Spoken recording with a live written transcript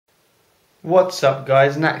What's up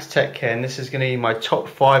guys, Nax Tech here, and this is going to be my top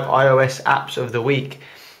 5 iOS apps of the week.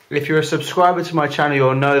 If you're a subscriber to my channel,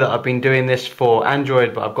 you'll know that I've been doing this for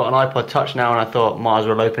Android, but I've got an iPod Touch now and I thought might as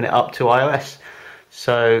well open it up to iOS.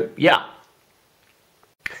 So yeah.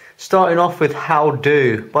 Starting off with How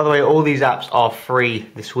Do. By the way, all these apps are free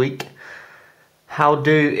this week. How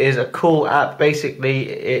Do is a cool app. Basically,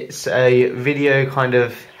 it's a video kind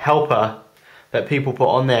of helper that people put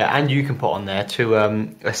on there, and you can put on there to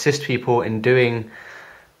assist people in doing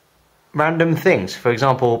random things. For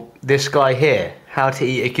example, this guy here, how to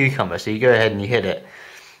eat a cucumber. So you go ahead and you hit it,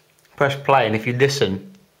 press play, and if you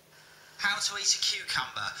listen. How to eat a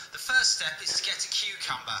cucumber. The first step is to get a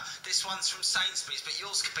cucumber. This one's from Sainsbury's, but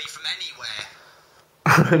yours could be from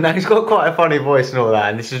anywhere. Now he's got quite a funny voice and all that,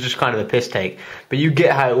 and this is just kind of a piss take. But you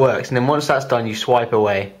get how it works, and then once that's done, you swipe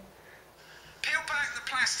away. Peel back the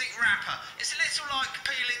plastic wrapper. It's a little like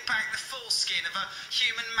peeling back the foreskin of a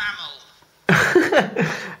human mammal.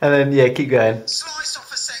 And then, yeah, keep going. Slice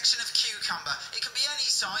off a section of cucumber. It can be any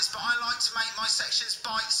size, but I like to make my sections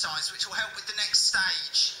bite-sized, which will help with the next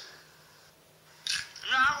stage.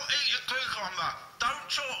 Now eat a cucumber. Don't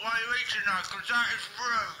talk while you're eating though, because that is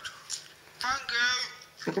rude. Thank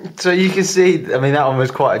you. So you can see, I mean, that one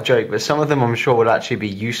was quite a joke, but some of them I'm sure would actually be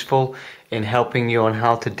useful in helping you on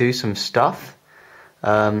how to do some stuff.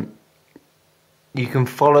 You can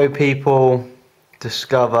follow people,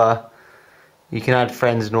 discover, you can add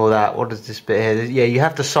friends and all that. What is this bit here? Yeah, you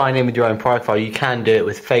have to sign in with your own profile. You can do it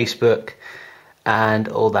with Facebook and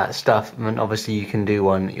all that stuff. I mean, obviously you can do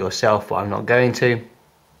one yourself, but I'm not going to.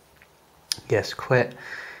 Yes, quit.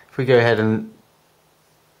 If we go ahead and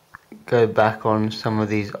go back on some of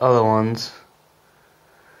these other ones.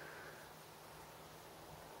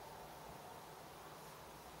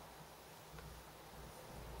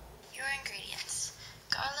 Your ingredients: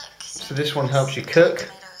 garlic. So this one helps you cook.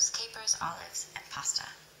 Tomatoes, capers, olives, and pasta.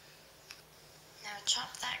 Now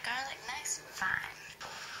chop that garlic nice and fine.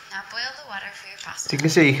 Now boil the water for your pasta. So you can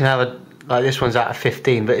see you can have a, like this one's out of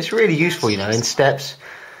 15, but it's really useful, you know, in steps.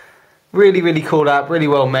 Really cool app, really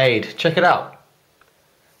well made. Check it out.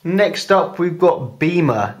 Next up, we've got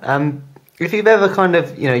Beamer. If you've ever kind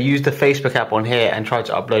of, you know, used the Facebook app on here and tried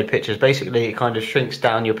to upload pictures, basically it kind of shrinks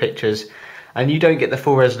down your pictures and you don't get the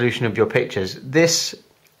full resolution of your pictures. This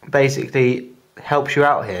basically helps you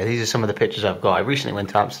out here. These are some of the pictures I've got. I recently went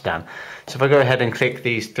to Amsterdam. So if I go ahead and click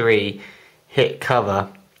these three, hit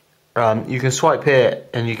cover, you can swipe here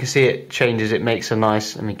and you can see it changes. It makes a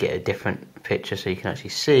nice, let me get a different picture so you can actually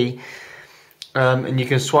see. And you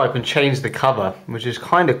can swipe and change the cover, which is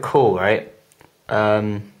kind of cool, right?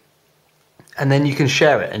 And then you can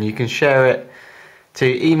share it, and you can share it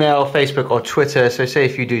to email, Facebook, or Twitter. So say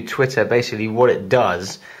if you do Twitter, basically what it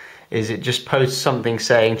does is it just posts something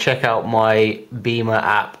saying, check out my Beamer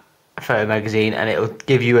app photo magazine, and it will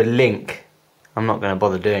give you a link. I'm not going to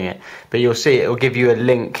bother doing it, but you'll see it will give you a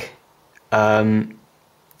link to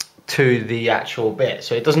the actual bit.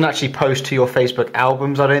 So it doesn't actually post to your Facebook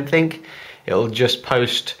albums, I don't think. It'll just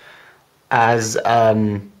post as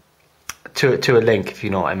to a link, if you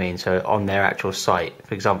know what I mean. So on their actual site,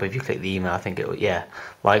 for example, if you click the email, I think it will, yeah,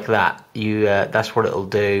 like that. You that's what it'll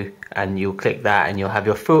do, and you'll click that, and you'll have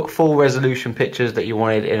your full resolution pictures that you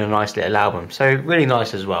wanted in a nice little album. So really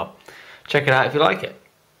nice as well. Check it out if you like it.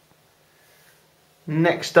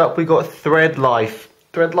 Next up, we got Thread Life.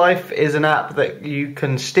 Thread Life is an app that you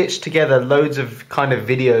can stitch together loads of kind of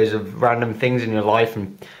videos of random things in your life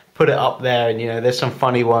and put it up there, and you know, there's some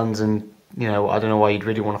funny ones, and you know, I don't know why you'd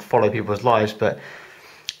really want to follow people's lives, but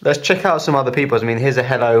let's check out some other people's. I mean, here's a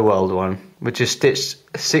Hello World one, which is stitched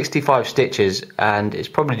 65 stitches, and it's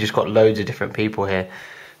probably just got loads of different people here.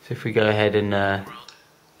 So if we go ahead and Welcome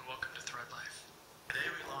to Thread Life. Today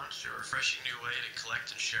we launched a refreshing new way to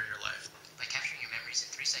collect and share your life. By capturing your memories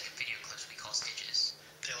in 3-second video clips we call stitches.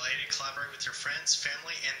 They allow you to collaborate with your friends,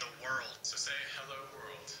 family, and the world. So say hello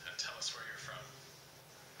world and tell us where you're from.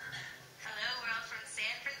 Hello world from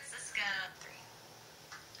San Francisco.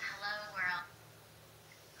 Hello world.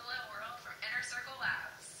 Hello world from Inner Circle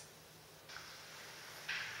Labs.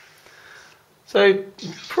 so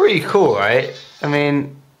pretty cool, right? I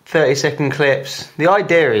mean, 30-second clips. The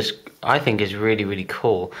idea is, I think, is really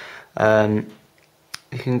cool. You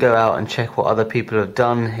can go out and check what other people have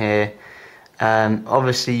done here.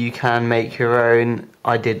 Obviously you can make your own.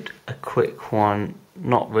 I did a quick one,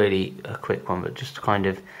 not really a quick one, but just kind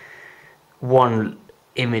of one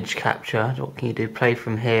image capture. What can you do? Play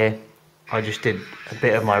from here. I just did a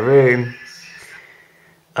bit of my room.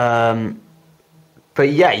 But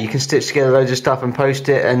yeah, you can stitch together loads of stuff and post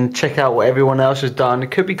it and check out what everyone else has done.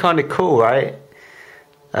 It could be kind of cool, right?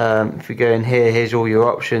 If we go in here, here's all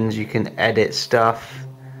your options. You can edit stuff,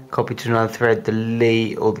 copy to another thread,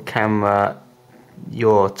 delete all the camera,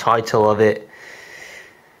 your title of it.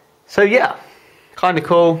 So yeah, kind of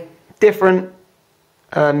cool, different.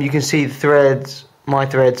 You can see the threads, my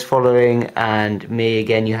threads following, and me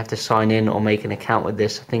again. You have to sign in or make an account with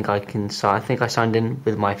this. I think I signed in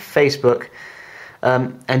with my Facebook,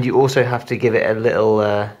 and you also have to give it a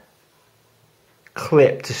little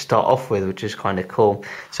clip to start off with, which is kind of cool.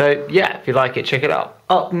 So yeah, if you like it, check it out.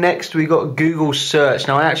 Up next we got Google search.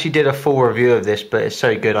 Now I actually did a full review of this, but it's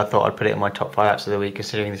so good I thought I'd put it in my top 5 apps of the week,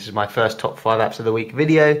 considering this is my first top 5 apps of the week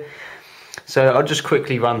video. So I'll just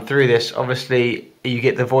quickly run through this. Obviously you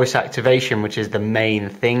get the voice activation, which is the main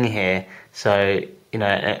thing here. So you know,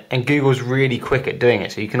 and Google's really quick at doing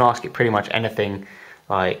it, so you can ask it pretty much anything,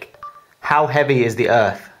 like how heavy is the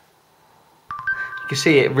earth. You can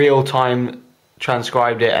see it real time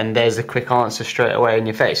transcribed it, and there's a quick answer straight away in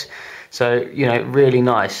your face. So you know, really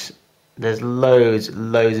nice. There's loads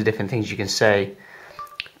of different things you can say.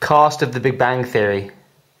 Cast of the Big Bang Theory.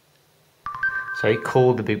 So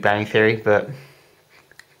called the Big Bang Theory, but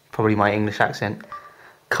probably my English accent.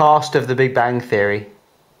 Cast of the Big Bang Theory.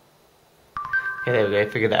 Okay, there we go,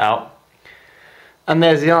 figured it out. And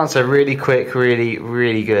there's the answer, really quick,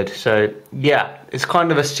 really good. So yeah, it's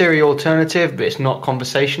kind of a Siri alternative, but it's not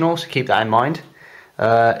conversational, so keep that in mind.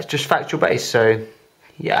 It's just factual based, so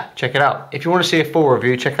yeah, check it out. If you want to see a full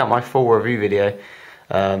review, check out my full review video.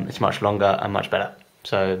 It's much longer and much better,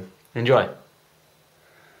 so enjoy.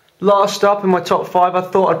 Last up in my top 5, I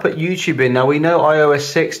thought I'd put YouTube in. Now we know iOS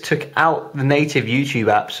 6 took out the native YouTube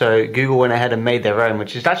app, so Google went ahead and made their own,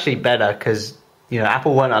 which is actually better because you know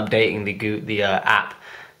Apple weren't updating the app.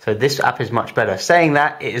 So this app is much better. Saying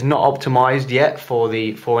that, it is not optimized yet for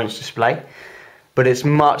the 4-inch display, but it's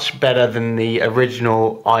much better than the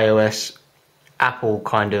original iOS Apple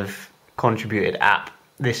kind of contributed app.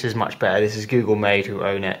 This is much better. This is Google made, who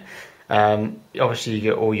own it. Obviously you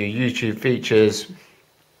get all your YouTube features.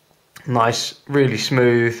 Nice, really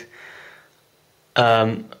smooth.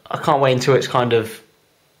 I can't wait until it's kind of,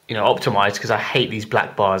 you know, optimized, because I hate these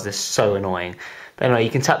black bars. They're so annoying. But anyway, you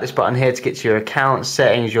can tap this button here to get to your account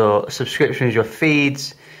settings, your subscriptions, your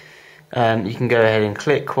feeds. You can go ahead and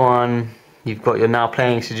click one. You've got your now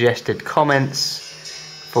playing suggested comments,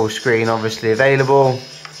 full screen obviously available.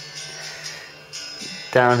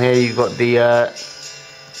 Down here you've got the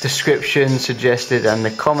description suggested and the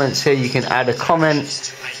comments here. You can add a comment.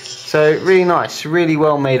 So really nice, really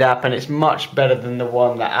well made app, and it's much better than the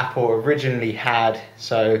one that Apple originally had.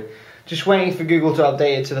 So just waiting for Google to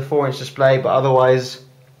update it to the 4-inch display, but otherwise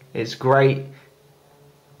it's great.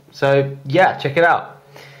 So yeah, check it out.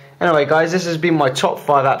 Anyway guys, this has been my top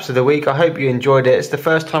 5 apps of the week. I hope you enjoyed it. It's the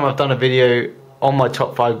first time I've done a video on my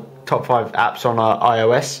top five apps on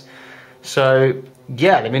iOS. So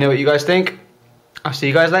yeah, let me know what you guys think. I'll see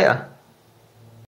you guys later.